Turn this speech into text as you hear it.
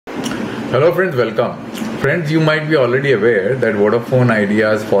Hello friends, welcome. Friends, you might be already aware that Vodafone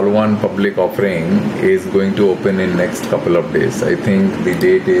Idea's follow-on public offering is going to open in next couple of days. I think the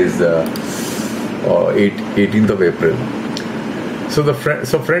date is 18th of April. So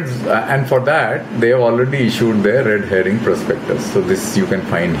friends, and for that they have already issued their red herring prospectus. So this you can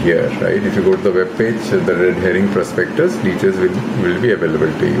find here, right? If you go to the web page, the red herring prospectus details will be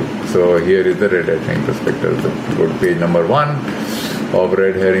available to you. So here is the red herring prospectus. Go to page number 1 of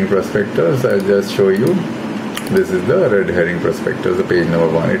red herring prospectus. I'll just show you. This is the red herring prospectus, the page number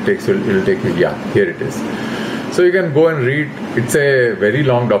 1. It will take you, yeah, here it is. So you can go and read. It's a very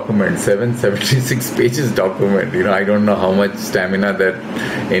long document, 776 pages document. I don't know how much stamina that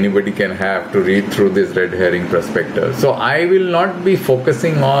anybody can have to read through this red herring prospectus. So I will not be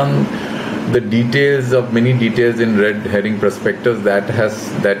focusing on the details of many details in red herring prospectus that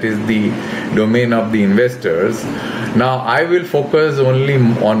is the domain of the investors. Now I will focus only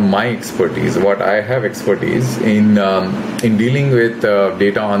on my expertise, what I have expertise in dealing with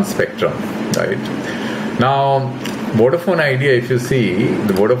data on spectrum, right? Now, Vodafone Idea, if you see,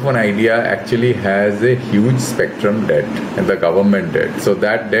 the Vodafone Idea actually has a huge spectrum debt and the government debt. So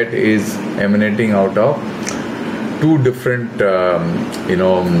that debt is emanating out of two different,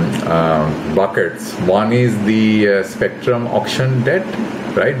 buckets. One is the spectrum auction debt,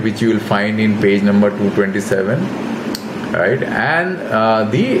 right, which you will find in page number 227, right, and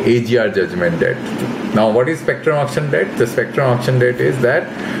the AGR judgment debt. Now, what is spectrum auction debt? The spectrum auction debt is that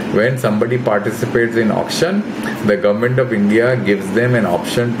when somebody participates in auction, the government of India gives them an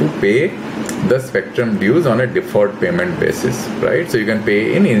option to pay the spectrum dues on a deferred payment basis, right? So you can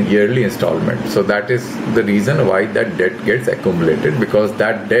pay in yearly installment. So that is the reason why that debt gets accumulated, because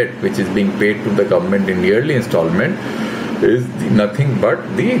that debt which is being paid to the government in yearly installment is nothing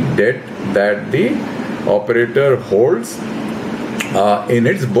but the debt that the operator holds in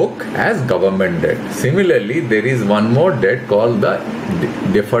its book as government debt. Similarly, there is one more debt called the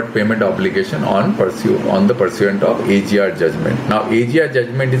deferred payment obligation on the pursuant of AGR judgment. Now, AGR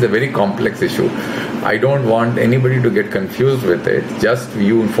judgment is a very complex issue. I don't want anybody to get confused with it. Just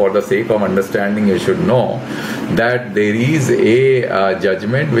you, for the sake of understanding, you should know that there is a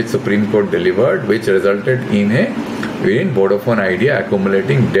judgment which Supreme Court delivered, which resulted in Vodafone Idea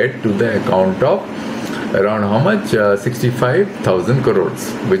accumulating debt to the account of around how much? 65,000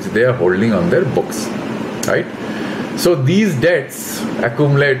 crores, which they are holding on their books, right? So these debts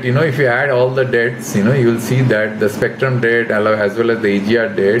accumulate. If you add all the debts, you will see that the spectrum debt as well as the AGR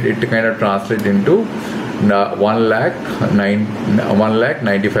debt, it kind of translates into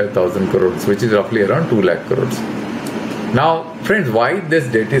 1,95,000 crores, which is roughly around 2 lakh crores. Now, friends, why this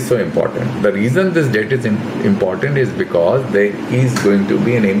debt is so important? The reason this debt is important is because there is going to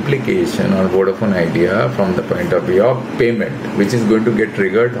be an implication on Vodafone Idea from the point of view of payment, which is going to get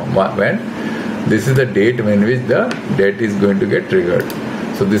triggered when this is the date when which the debt is going to get triggered.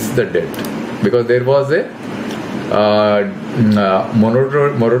 So this is the debt, because there was a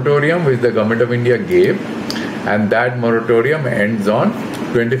moratorium which the government of India gave, and that moratorium ends on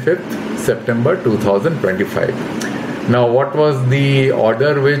 25th September 2025. Now, what was the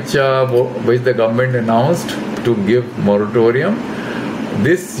order which the government announced to give moratorium?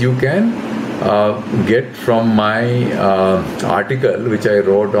 This you can get from my article which I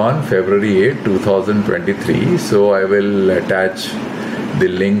wrote on February 8, 2023. So I will attach the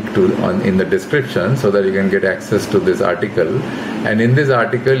link in the description so that you can get access to this article. And in this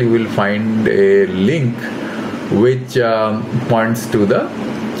article, you will find a link which points to the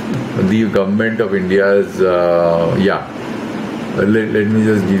government of India's let me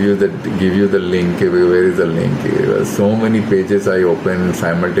just give you the link. Where is the link? So many pages I open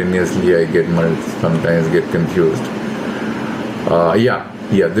simultaneously, I sometimes get confused.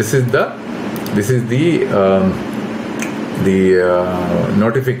 This is the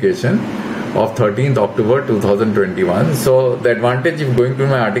notification of 13th October 2021. So the advantage of going to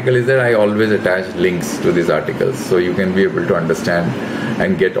my article is that I always attach links to these articles, so you can be able to understand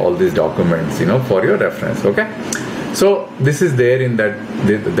and get all these documents, for your reference. Okay. So this is there in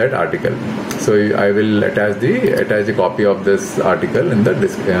that article. So I will attach a copy of this article in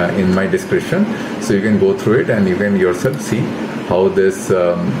my description, so you can go through it and you can yourself see how this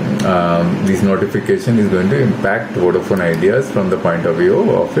notification is going to impact Vodafone Ideas from the point of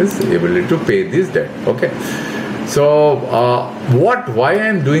view of its ability to pay this debt. Okay. So why I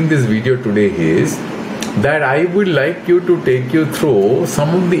am doing this video today is that I would like to take you through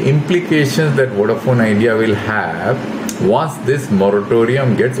some of the implications that Vodafone Idea will have once this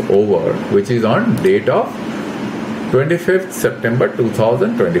moratorium gets over, which is on date of 25th September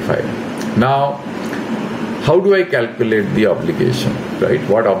 2025. Now, how do I calculate the obligation, right?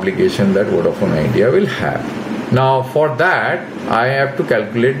 What obligation that Vodafone Idea will have. Now for that I have to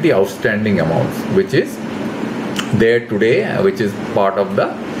calculate the outstanding amounts which is there today, which is part of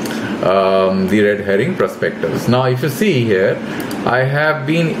the red herring prospectus. Now if you see here, I have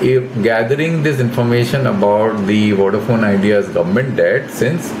been gathering this information about the Vodafone Idea's government debt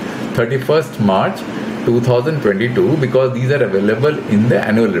since 31st March 2022 because these are available in the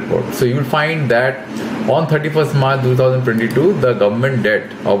annual report. So you will find that on 31st March 2022 the government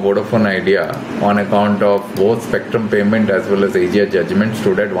debt of Vodafone Idea on account of both spectrum payment as well as AGR judgment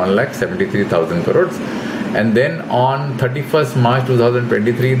stood at 1,73,000 crores, and then on 31st March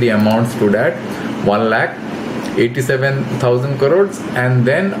 2023 the amount stood at 1,87,000 crores, and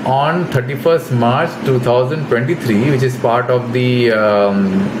then on 31st March 2023, which is part of the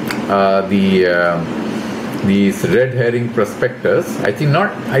red herring prospectus, I think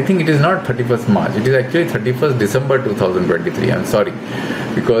it is not 31st March, it is actually 31st December 2023. I'm sorry,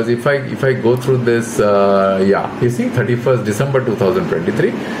 because if I go through this, you see 31st December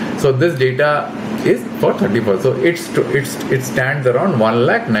 2023. So this data is for 31st. So it stands around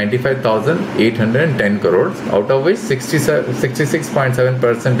 1,95,810 crores, out of which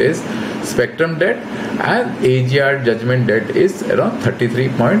 66.7% is spectrum debt and AGR judgment debt is around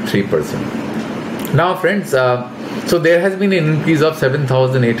 33.3%. Now friends, so there has been an increase of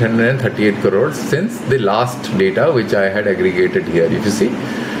 7,838 crores since the last data which I had aggregated here, if you see.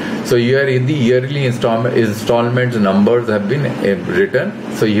 So here in the yearly installments numbers have been written.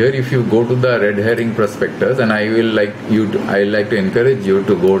 So here if you go to the red herring prospectus, and I like to encourage you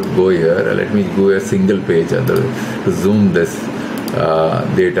to go here. Let me go a single page to zoom this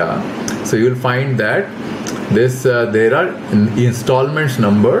data. So you will find that this there are installments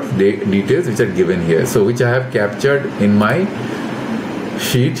numbers details which are given here, so which I have captured in my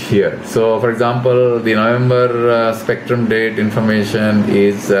sheet here. So for example, the November spectrum date information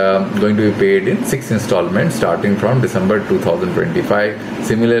is going to be paid in 6 installments starting from December 2025.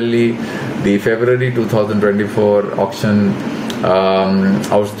 Similarly, the February 2024 auction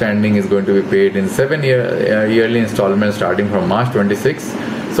outstanding is going to be paid in 7 yearly installments starting from March 26.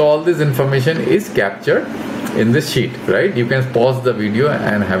 So all this information is captured in this sheet, right? You can pause the video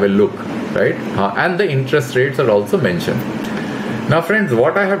and have a look, right? And the interest rates are also mentioned. Now friends,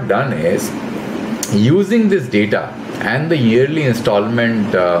 what I have done is, using this data and the yearly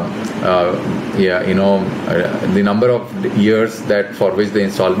installment, the number of years that for which the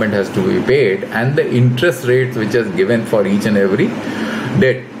installment has to be paid, and the interest rates which is given for each and every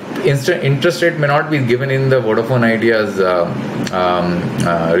debt. Interest rate may not be given in the Vodafone Idea's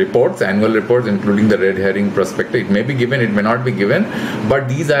reports, annual reports, including the red herring prospectus. It may be given, it may not be given, but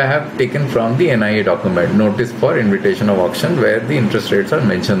these I have taken from the NIA document, notice for invitation of auction, where the interest rates are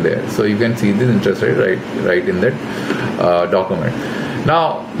mentioned there. So you can see this interest rate right in that document.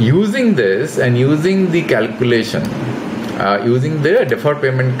 Now using this and using the calculation, using the deferred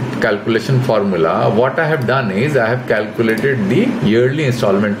payment calculation formula, what I have done is I have calculated the yearly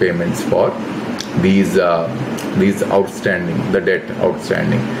installment payments for these outstanding, the debt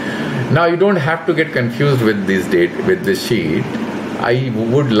outstanding. Now you don't have to get confused with this sheet. I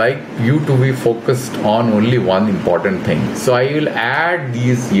would like you to be focused on only one important thing. So I will add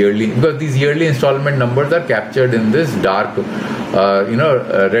these yearly, because these yearly installment numbers are captured in this dark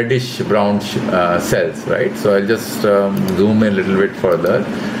reddish brown cells, right? So I'll just zoom a little bit further.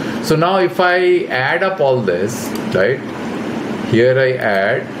 So now if I add up all this, right, here I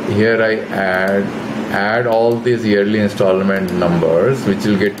add all these yearly installment numbers which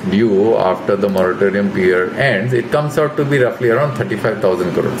will get due after the moratorium period ends, it comes out to be roughly around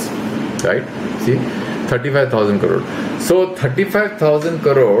 35,000 crores, right? See, 35,000 crores. So 35,000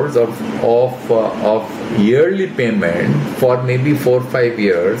 crores of yearly payment for maybe 4 or 5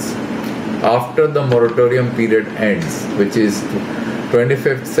 years after the moratorium period ends, which is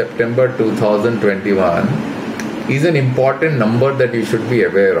 25th September 2021, is an important number that you should be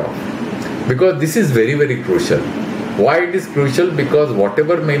aware of, because this is very, very crucial. Why it is crucial? Because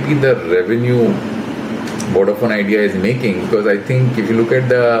whatever may be the revenue Vodafone Idea is making, because I think if you look at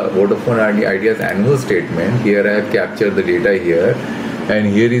the Vodafone Idea's annual statement, here I have captured the data here, and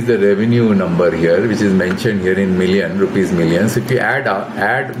here is the revenue number here, which is mentioned here in rupees millions. If you add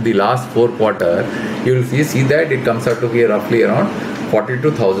the last 4 quarters, you will see that it comes out to be roughly around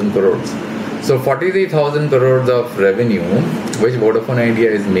 42,000 crores. So 43,000 crores of revenue which Vodafone Idea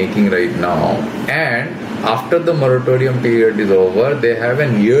is making right now, and after the moratorium period is over, they have a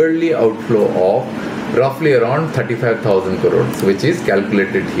yearly outflow of roughly around 35,000 crores, which is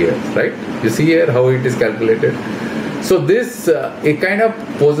calculated here, right? You see here how it is calculated. So this it kind of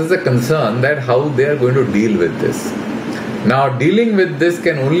poses a concern that how they are going to deal with this. Now, dealing with this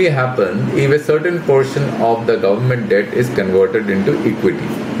can only happen if a certain portion of the government debt is converted into equity,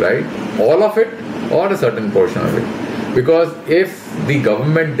 right? All of it or a certain portion of it. Because if the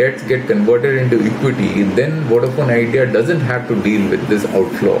government debts get converted into equity, then Vodafone Idea doesn't have to deal with this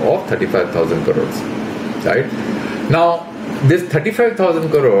outflow of 35,000 crores, right? Now, this 35,000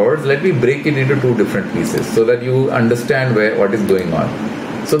 crores, let me break it into two different pieces so that you understand what is going on.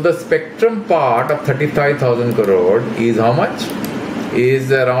 So the spectrum part of 35,000 crores is how much?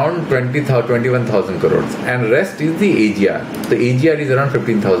 Is around 21,000 crores, and rest is the AGR. The AGR is around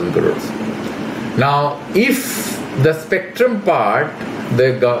 15,000 crores. Now, if the spectrum part,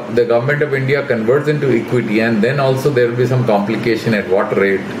 the government of India converts into equity, and then also there will be some complication at what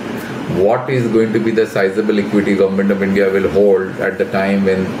rate, what is going to be the sizable equity government of India will hold at the time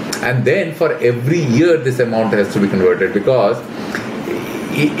when, and then for every year this amount has to be converted, because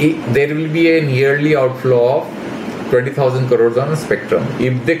there will be a yearly outflow of 20,000 crores on a spectrum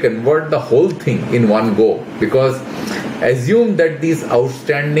if they convert the whole thing in one go, because assume that this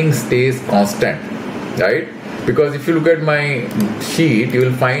outstanding stays constant, right? Because if you look at my sheet, you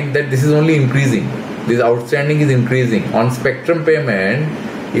will find that this is only increasing. This outstanding is increasing. On spectrum payment,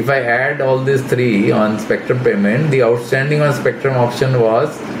 if I add all these three on spectrum payment, the outstanding on spectrum auction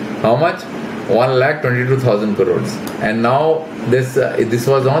was how much? 1,22,000 crores. And now this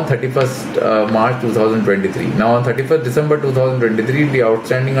was on 31st March 2023. Now on 31st December 2023, the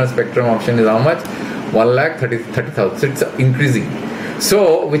outstanding on spectrum auction is how much? 1,30,000. So it's increasing.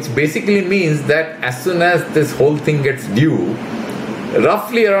 So, which basically means that as soon as this whole thing gets due,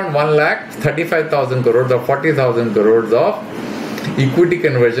 roughly around 1,35,000 crores or 40,000 crores of equity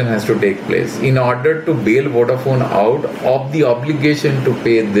conversion has to take place in order to bail Vodafone out of the obligation to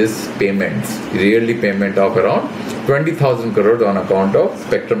pay this payments, yearly payment of around 20,000 crores on account of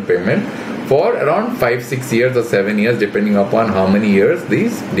spectrum payment for around 5-6 years or 7 years, depending upon how many years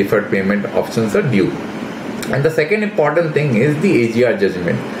these deferred payment options are due. And the second important thing is the AGR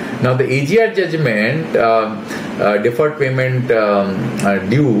judgment. Now the AGR judgment, deferred payment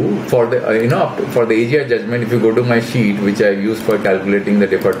due for the for the AGR judgment. If you go to my sheet, which I used for calculating the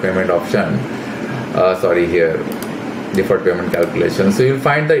deferred payment option, deferred payment calculation. So you'll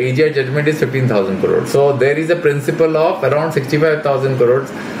find the AGR judgment is 15,000 crores. So there is a principle of around 65,000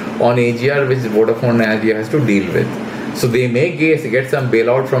 crores on AGR which Vodafone Idea has to deal with. So they may get some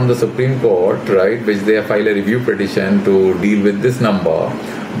bailout from the Supreme Court, right, which they file a review petition to deal with this number.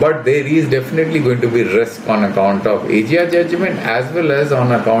 But there is definitely going to be risk on account of AGR judgment as well as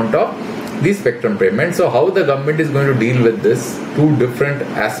on account of the spectrum payment. So how the government is going to deal with this two different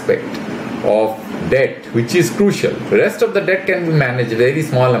aspects of debt, which is crucial. The rest of the debt can be managed, very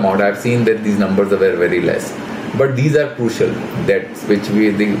small amount. I've seen that these numbers are very less. But these are crucial debts which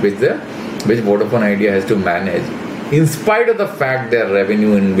Vodafone Idea has to manage. In spite of the fact their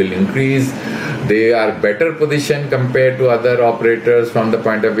revenue will increase, they are better positioned compared to other operators from the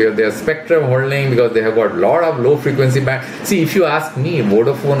point of view of their spectrum holding, because they have got a lot of low frequency band. See, if you ask me,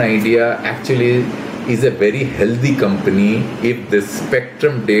 Vodafone Idea actually is a very healthy company if the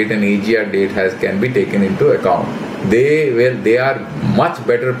spectrum date and AGR date can be taken into account. They are much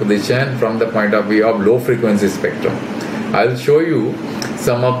better positioned from the point of view of low frequency spectrum. I'll show you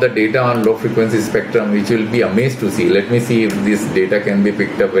some of the data on low frequency spectrum, which you'll be amazed to see. Let me see if this data can be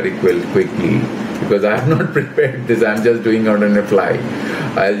picked up very quickly, because I have not prepared this. I'm just doing it on a fly.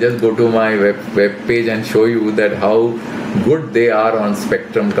 I'll just go to my web page and show you that how good they are on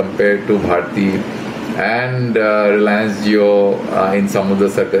spectrum compared to Bharti and Reliance Jio in some of the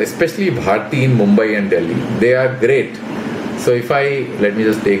circles, especially Bharti in Mumbai and Delhi. They are great. So if let me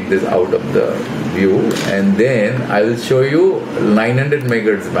just take this out of the view, and then I will show you 900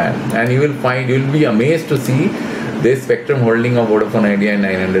 megahertz band, and you'll be amazed to see this spectrum holding of Vodafone Idea in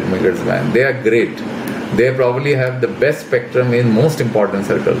 900 megahertz band. They are great. They probably have the best spectrum in most important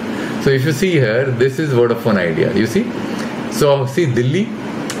circle. So if you see here, this is Vodafone Idea. You see? So see Delhi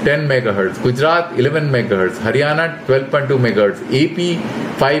 10 megahertz, Gujarat 11 megahertz, Haryana 12.2 megahertz, AP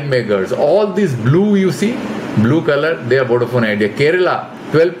 5 megahertz. All these blue you see, blue color, they are Vodafone Idea. Kerala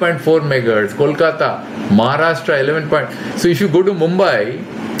 12.4 megahertz, Kolkata, Maharashtra 11. So if you go to Mumbai,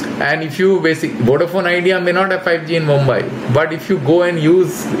 and if you Vodafone Idea may not have 5G in Mumbai, but if you go and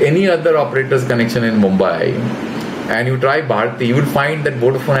use any other operator's connection in Mumbai and you try Bharti, you will find that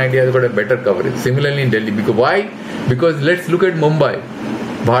Vodafone Idea has got a better coverage. Similarly in Delhi, because why? Because let's look at Mumbai.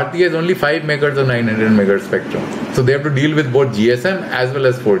 Bharti has only 5 megahertz or 900 megahertz spectrum. So they have to deal with both GSM as well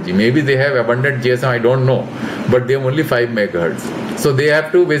as 4G. Maybe they have abundant GSM, I don't know, but they have only 5 megahertz. So they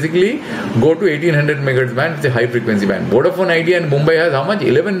have to basically go to 1800 megahertz band, which is a high frequency band. Vodafone Idea in Mumbai has how much?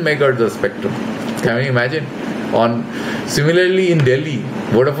 11 megahertz of spectrum. Can you imagine? Similarly in Delhi,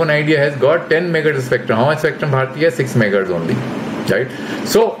 Vodafone Idea has got 10 megahertz of spectrum. How much spectrum Bharti has? 6 megahertz only. Right?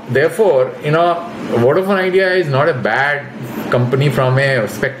 So therefore, Vodafone Idea is not a bad company from a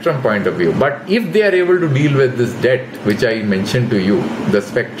spectrum point of view, but if they are able to deal with this debt which I mentioned to you, the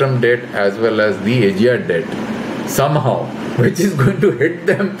spectrum debt as well as the AGR debt somehow, which is going to hit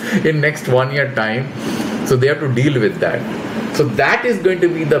them in next 1 year time, so they have to deal with that. So that is going to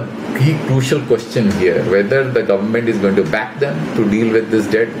be the key crucial question here, whether the government is going to back them to deal with this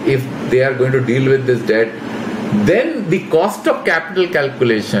debt. If they are going to deal with this debt, then the cost of capital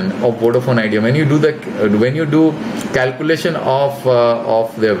calculation of Vodafone Idea, when you do calculation of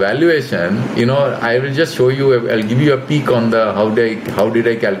the valuation, I will just show you. I'll give you a peek on the how did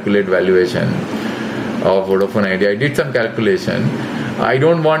I calculate valuation of Vodafone Idea. I did some calculation. I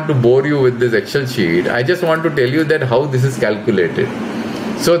don't want to bore you with this Excel sheet. I just want to tell you that how this is calculated.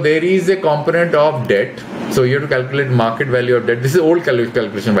 So there is a component of debt. So you have to calculate market value of debt. This is old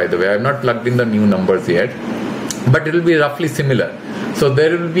calculation, by the way. I have not plugged in the new numbers yet, but it will be roughly similar. So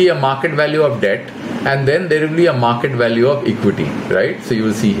there will be a market value of debt, and then there will be a market value of equity, right? So you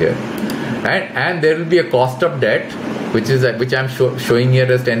will see here, and there will be a cost of debt, which I'm showing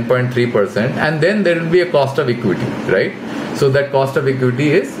here as 10.3%, and then there will be a cost of equity, right? So that cost of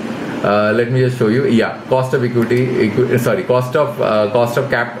equity is, let me just show you. Yeah, cost of equity. Cost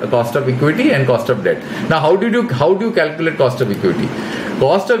of equity and cost of debt. Now, how do you calculate cost of equity?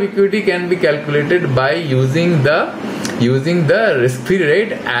 Cost of equity can be calculated by using the risk-free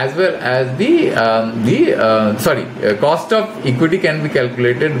rate as well as cost of equity can be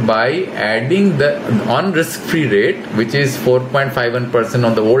calculated by adding the on risk-free rate, which is 4.51%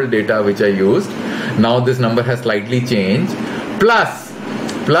 on the old data which I used. Now this number has slightly changed, plus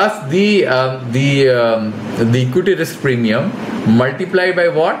the equity risk premium, multiply by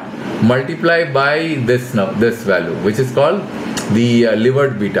what? Multiply by this value, which is called the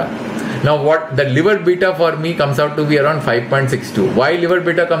levered beta. Now what the levered beta for me comes out to be around 5.62. Why levered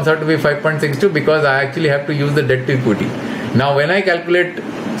beta comes out to be 5.62? Because I actually have to use the debt to equity. Now when I calculate,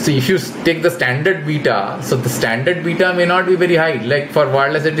 so if you take the standard beta, so the standard beta may not be very high, like for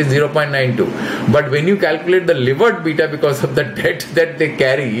wireless it is 0.92, but when you calculate the levered beta, because of the debt that they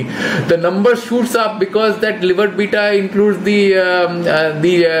carry, the number shoots up, because that levered beta includes the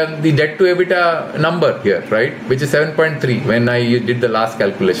debt to EBITDA number here, right, which is 7.3 when I did the last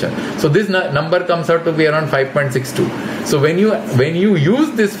calculation. So this number comes out to be around 5.62. So when you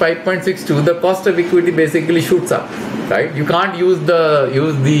use this 5.62, the cost of equity basically shoots up, right? You can't use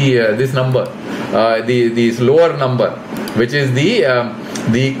this number, this lower number, which is the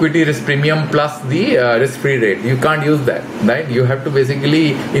equity risk premium plus the risk-free rate. You can't use that, right? You have to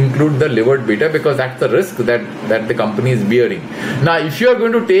basically include the levered beta, because that's the risk that the company is bearing. Now, if you are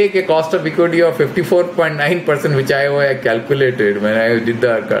going to take a cost of equity of 54.9%, which I calculated when I did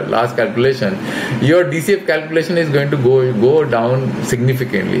the last calculation, your DCF calculation is going to go down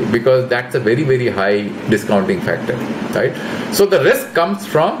significantly, because that's a very, very high discounting factor, right? So the risk comes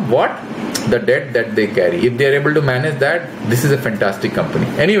from what? The debt that they carry. If they are able to manage that, this is a fantastic company.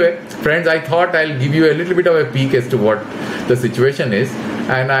 Anyway, friends, I thought I'll give you a little bit of a peek as to what the situation is,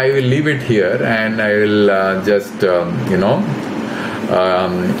 and I will leave it here, and I will just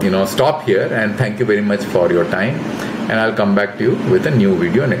stop here, and thank you very much for your time, and I'll come back to you with a new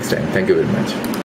video next time. Thank you very much.